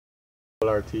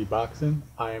RT Boxing.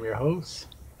 I am your host,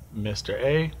 Mr.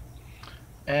 A,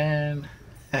 and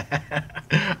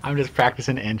I'm just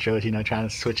practicing intros, trying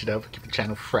to switch it up, keep the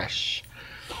channel fresh.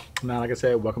 Now, like I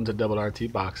said, welcome to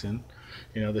RT Boxing,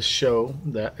 the show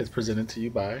that is presented to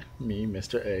you by me,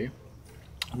 Mr. A,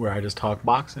 where I just talk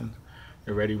boxing.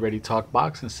 You're ready, talk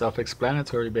boxing,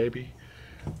 self-explanatory, baby.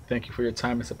 Thank you for your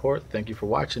time and support. Thank you for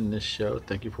watching this show.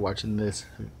 Thank you for watching this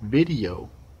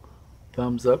video.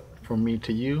 Thumbs up from me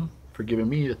to you for giving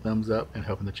me the thumbs up and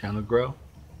helping the channel grow.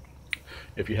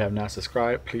 If you have not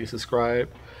subscribed, please subscribe.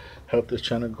 Help this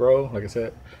channel grow. Like I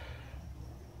said,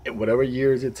 in whatever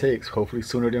years it takes, hopefully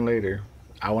sooner than later,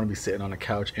 I want to be sitting on the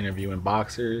couch interviewing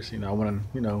boxers. I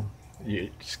want to, you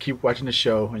just keep watching the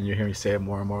show and you'll hear me say it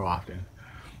more and more often.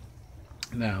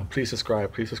 Now, please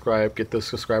subscribe. Get those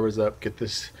subscribers up. Get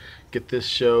this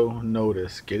show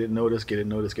noticed. Get it noticed.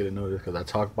 Because I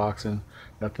talk boxing,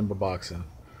 nothing but boxing,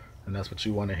 and that's what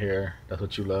you want to hear. That's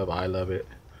what you love. I love it.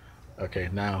 Okay,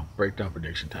 now breakdown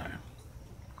prediction time.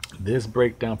 This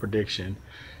breakdown prediction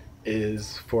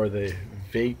is for the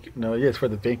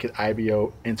vacant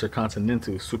IBO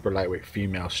Intercontinental Super Lightweight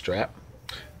Female Strap.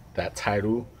 That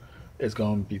title is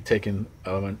going to be taken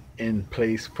in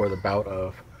place for the bout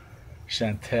of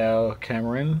Chantelle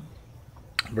Cameron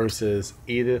versus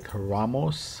Edith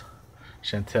Ramos.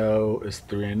 Chantelle is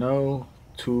 3-0,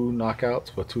 2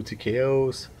 knockouts with 2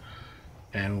 TKOs,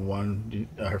 and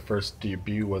her first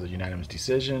debut was a unanimous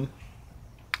decision.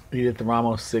 Edith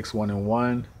Ramos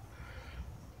 6-1-1.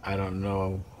 I don't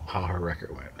know how her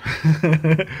record went,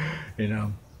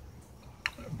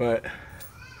 but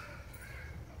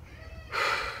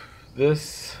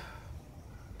this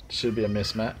should be a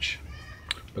mismatch.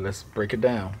 But let's break it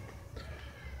down.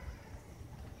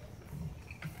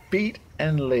 Feet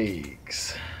and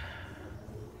legs.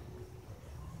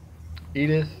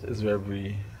 Edith is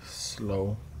very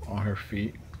slow on her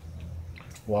feet.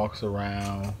 Walks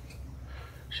around.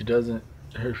 She doesn't.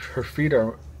 Her feet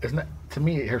are. It's not to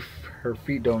me. Her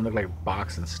feet don't look like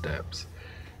boxing steps.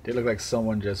 They look like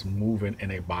someone just moving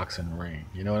in a boxing ring.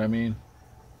 You know what I mean?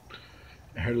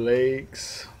 Her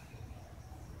legs.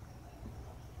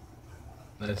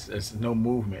 It's no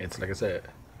movement. It's like I said,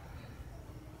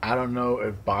 I don't know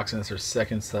if boxing is her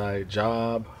second side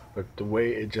job, but the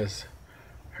way it just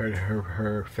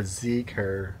her physique,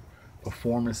 her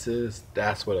performances,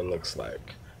 that's what it looks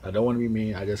like. I don't want to be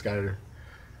mean. I just gotta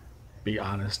be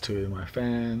honest to my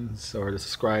fans or the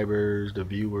subscribers, the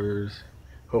viewers.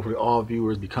 Hopefully all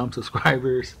viewers become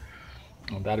subscribers.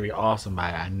 That'd be awesome.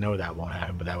 I know that won't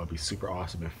happen, but that would be super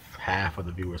awesome if half of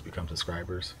the viewers become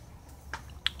subscribers.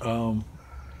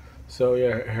 So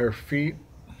yeah, her feet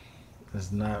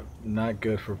is not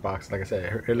good for boxing. Like I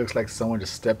said, it looks like someone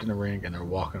just stepped in the ring and they're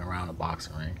walking around a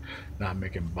boxing ring, not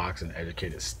making boxing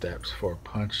educated steps for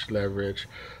punch leverage,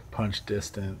 punch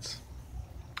distance.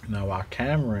 Now while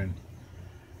Cameron,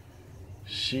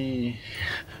 she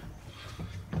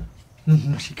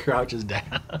crouches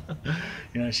down.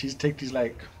 She's take these,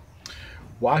 like,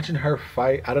 watching her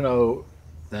fight. I don't know.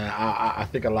 I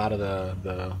think a lot of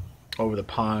the over the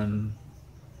pond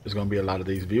there's going to be a lot of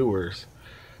these viewers,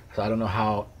 so I don't know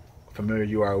how familiar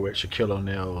you are with Shaquille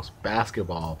O'Neal's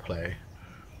basketball play,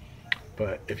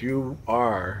 but if you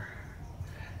are,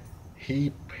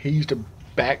 he used to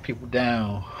back people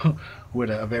down with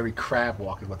a very crab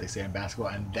walk, is what they say in basketball,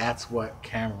 and that's what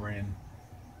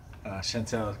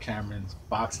Chantelle Cameron's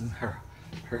boxing,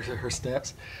 her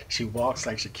steps. She walks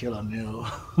like Shaquille O'Neal.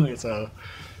 So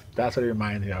that's what it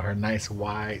reminds me of. Her nice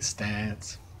wide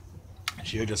stance.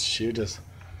 She'll just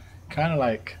kind of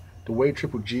like the way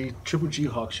Triple G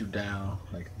hawks you down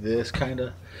like this, kind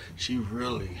of. She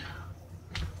really,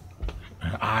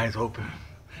 her eyes open.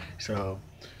 So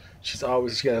she got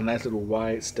a nice little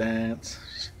wide stance.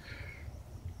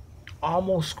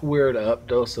 Almost squared up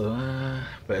though, so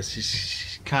but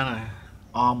she's kind of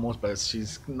almost, but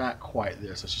she's not quite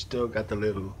there. So she still got the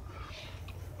little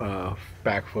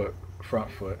back foot,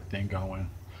 front foot thing going.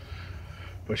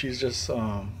 But she's just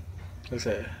like I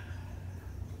said,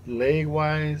 leg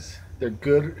wise, they're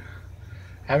good.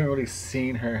 I haven't really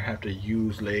seen her have to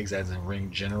use legs as a ring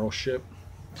generalship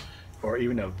or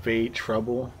even evade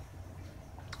trouble.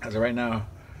 As of right now,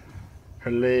 her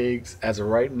legs, as of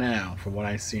right now, from what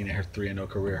I've seen in her 3-0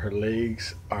 career, her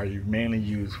legs are mainly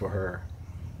used for her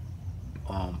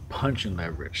punching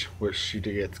leverage, which she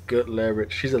gets good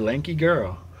leverage. She's a lanky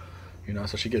girl,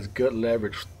 so she gets good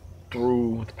leverage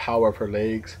through the power of her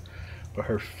legs, but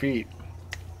her feet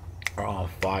are on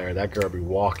fire. That girl be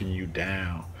walking you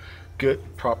down.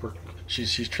 Good, proper.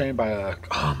 She's trained by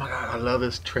oh my god, I love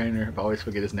this trainer. I always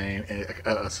forget his name.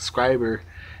 A subscriber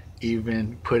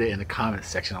even put it in the comment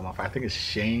section on my phone. I think it's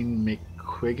Shane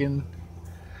McQuiggan.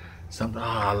 Something. Oh,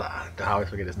 I always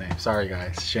forget his name. Sorry,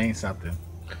 guys. Shane something.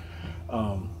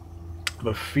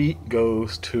 The feet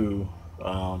goes to.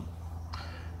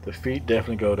 The feet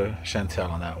definitely go to Chantelle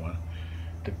on that one.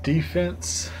 The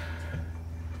defense.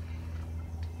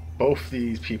 Both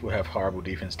these people have horrible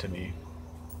defense to me.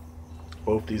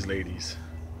 Both these ladies.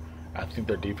 I think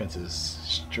their defense is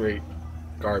straight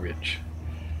garbage.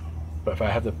 But if I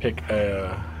have to pick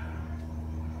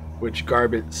which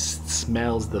garbage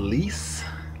smells the least,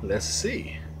 let's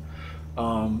see.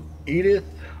 Edith,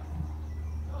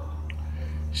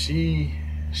 she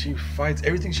fights.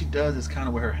 Everything she does is kind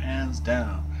of with her hands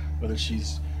down. Whether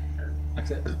she's, like I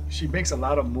said, she makes a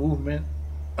lot of movement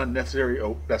unnecessary,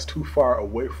 that's too far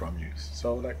away from you.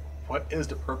 So like, what is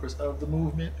the purpose of the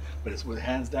movement? But it's with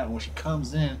hands down. When she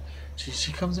comes in,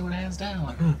 she comes in with hands down,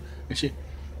 like,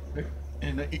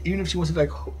 and even if she wants to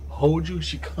like hold you,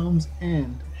 she comes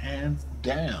in hands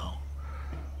down.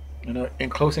 You know, in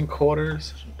close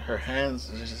quarters, her hands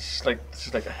is just like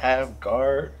she's like a half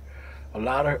guard. A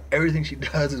lot of everything she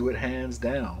does is with hands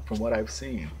down, from what I've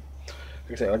seen.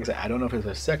 Like I said, I don't know if it's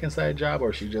a second side job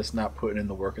or she's just not putting in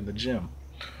the work in the gym.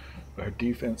 But her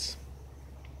defense,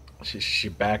 she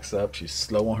backs up. She's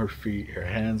slow on her feet. Her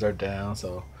hands are down,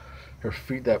 so her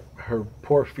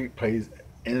poor feet plays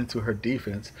into her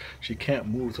defense. She can't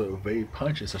move to evade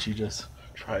punches, so she just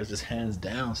tries this hands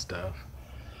down stuff.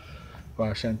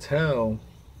 While Chantelle,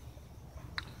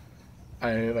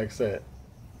 like I said,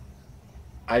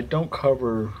 I don't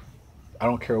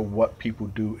care what people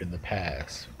do in the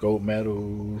past. Gold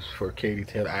medals for Katie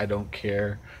Taylor, I don't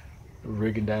care.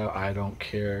 Rigondeaux, I don't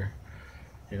care.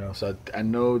 You know, so I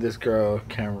know this girl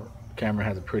Cameron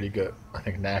has a pretty good, I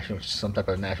think, some type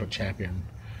of national champion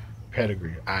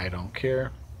pedigree. I don't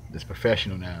care. It's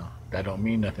professional now. That don't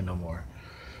mean nothing no more.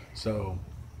 So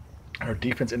her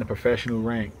defense in the professional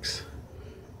ranks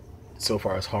so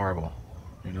far is horrible.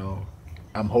 You know,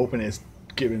 I'm hoping it's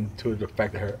given to the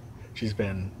fact that she's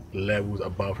been levels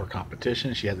above her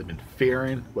competition. She hasn't been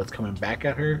fearing what's coming back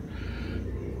at her.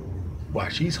 While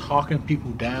she's hawking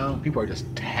people down, people are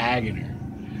just tagging her.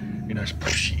 You know,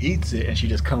 she eats it and she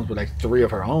just comes with like 3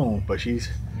 of her own, but she's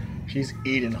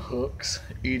eating hooks,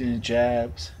 eating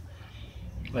jabs.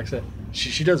 Like I said,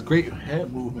 she does great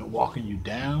head movement walking you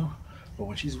down, but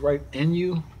when she's right in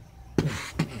you,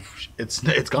 it's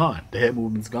gone. The head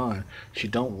movement's gone. She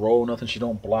don't roll nothing. She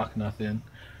don't block nothing.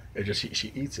 It just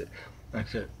she eats it. Like I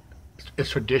said,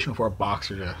 it's traditional for a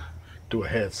boxer to do a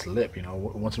head slip. You know,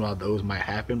 once in a while those might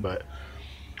happen, but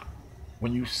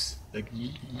when you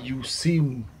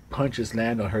see punches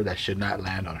land on her that should not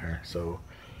land on her. So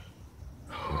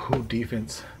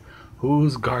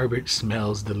whose garbage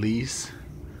smells the least?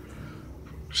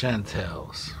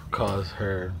 Chantelle's, cause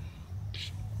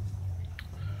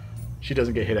she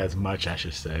doesn't get hit as much, I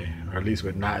should say, or at least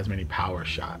with not as many power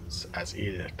shots as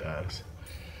Edith does.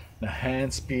 The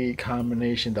hand speed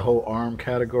combination, the whole arm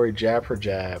category, jab for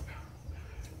jab,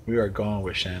 we are going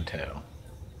with Chantelle.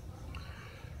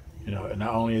 You know, and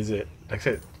not only is it, like I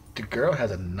said, the girl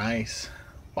has a nice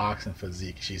boxing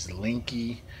physique. She's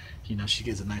linky. You know, she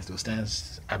gets a nice little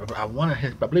stance. I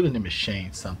believe his name is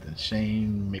Shane something.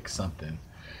 Shane McSomething.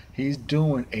 He's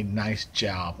doing a nice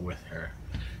job with her.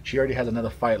 She already has another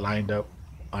fight lined up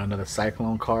on another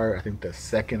Cyclone card, I think the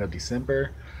 2nd of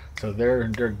December. So they're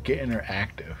getting her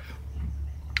active.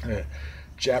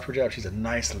 Jab for jab, she's a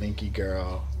nice linky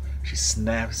girl. She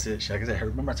snaps it. Like I said,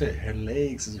 remember I said her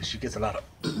legs. She gets a lot of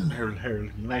her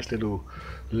nice little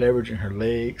leverage in her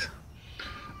legs.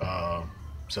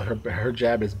 So her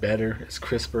jab is better. It's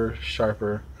crisper,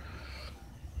 sharper.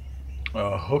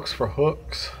 Hooks for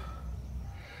hooks.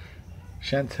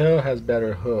 Chantelle has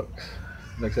better hooks.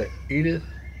 Like I said, Edith,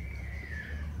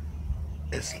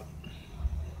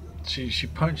 she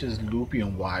punches loopy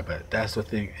and wide, but that's the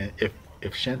thing. And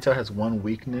if Chantelle has one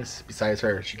weakness besides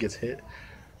her, she gets hit.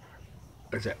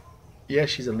 Like I said, yeah,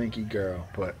 she's a linky girl,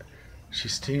 but she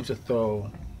seems to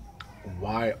throw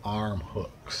wide arm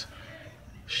hooks.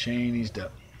 Shane needs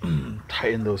to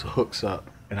tighten those hooks up,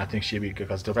 and I think she'll be good.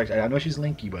 Because the fact, I know she's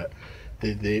linky, but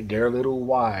they're a little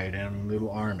wide and a little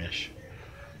armish.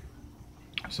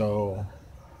 So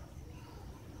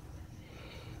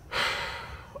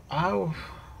like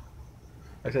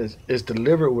I said, it's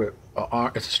delivered with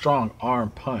it's a strong arm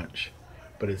punch,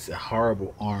 but it's a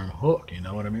horrible arm hook. You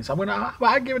know what I mean? So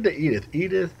I give it to Edith.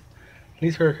 Edith, at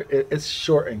least it's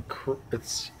short and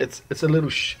it's a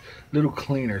little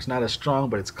cleaner. It's not as strong,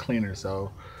 but it's cleaner.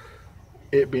 So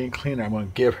it being cleaner, I'm gonna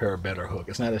give her a better hook.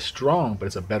 It's not as strong, but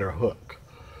it's a better hook.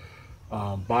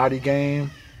 Body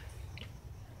game.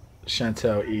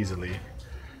 Chantelle easily.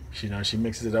 She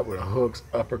mixes it up with a hooks,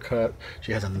 uppercut.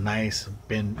 She has a nice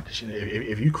bend.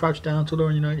 If you crouch down to her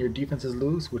and your defense is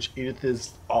loose, which Edith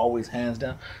is always hands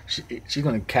down, she's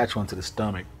gonna catch one to the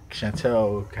stomach.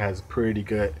 Chantelle has pretty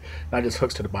good, not just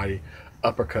hooks to the body,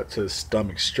 uppercut to the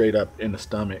stomach, straight up in the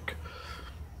stomach.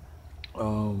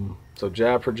 So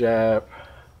jab for jab,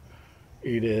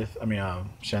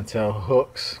 Chantelle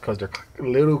hooks because they're a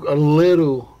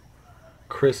little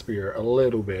crispier, a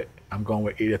little bit. I'm going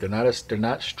with Edith. They're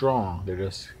not strong. They're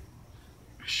just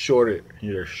shorter.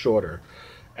 They're shorter,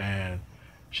 and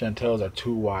Chantel's are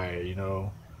too wide.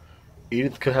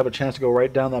 Edith could have a chance to go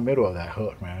right down the middle of that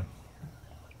hook, man.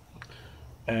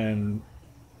 And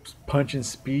punching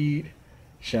speed,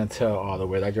 Chantelle all the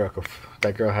way. That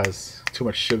girl has too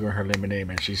much sugar in her lemonade,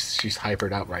 man. She's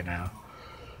hypered out right now.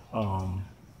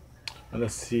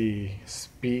 Let's see,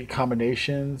 speed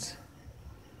combinations.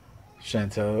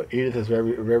 Chantelle, Edith is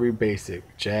very very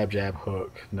basic. Jab jab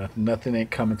hook. Nothing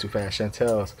ain't coming too fast.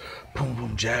 Chantelle's boom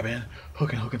boom jabbing,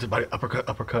 hooking to the body, uppercut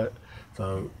uppercut.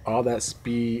 So all that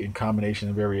speed and combination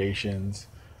and variations.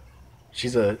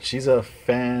 She's a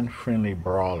fan friendly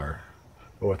brawler,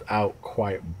 but without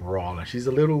quite brawling. She's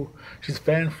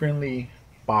fan friendly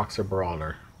boxer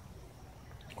brawler,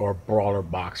 or brawler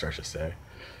boxer I should say.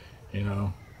 You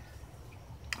know.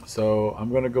 So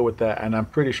I'm gonna go with that, and I'm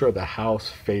pretty sure the house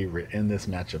favorite in this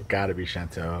matchup gotta be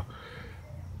Chantelle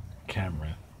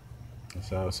Cameron.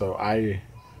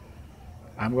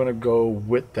 I'm gonna go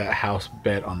with that house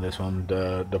bet on this one.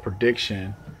 The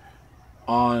prediction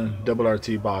on Double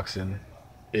RT Boxing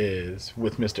is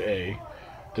with Mr.A.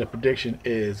 The prediction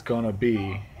is gonna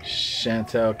be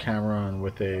Chantelle Cameron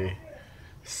with a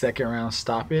second round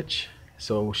stoppage.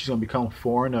 So she's gonna become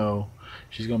 4-0.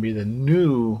 She's gonna be the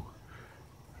new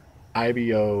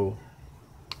IBO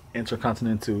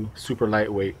Intercontinental Super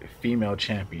Lightweight Female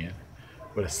Champion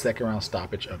with a second round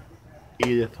stoppage of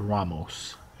Edith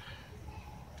Ramos.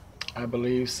 I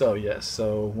believe so, yes.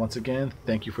 So once again,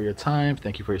 thank you for your time.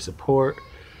 Thank you for your support.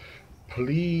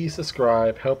 Please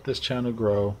subscribe. Help this channel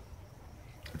grow.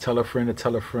 Tell a friend to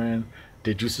tell a friend.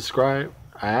 Did you subscribe?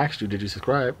 I asked you, did you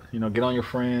subscribe? Get on your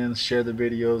friends, share the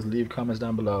videos, leave comments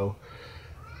down below.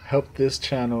 Help this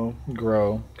channel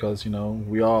grow because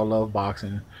we all love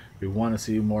boxing. We want to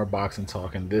see more boxing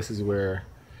talk, and this is where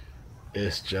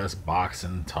it's just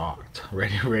boxing talk.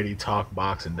 Ready talk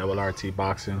boxing. Double RT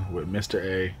Boxing with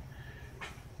Mr.A.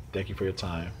 Thank you for your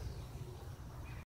time.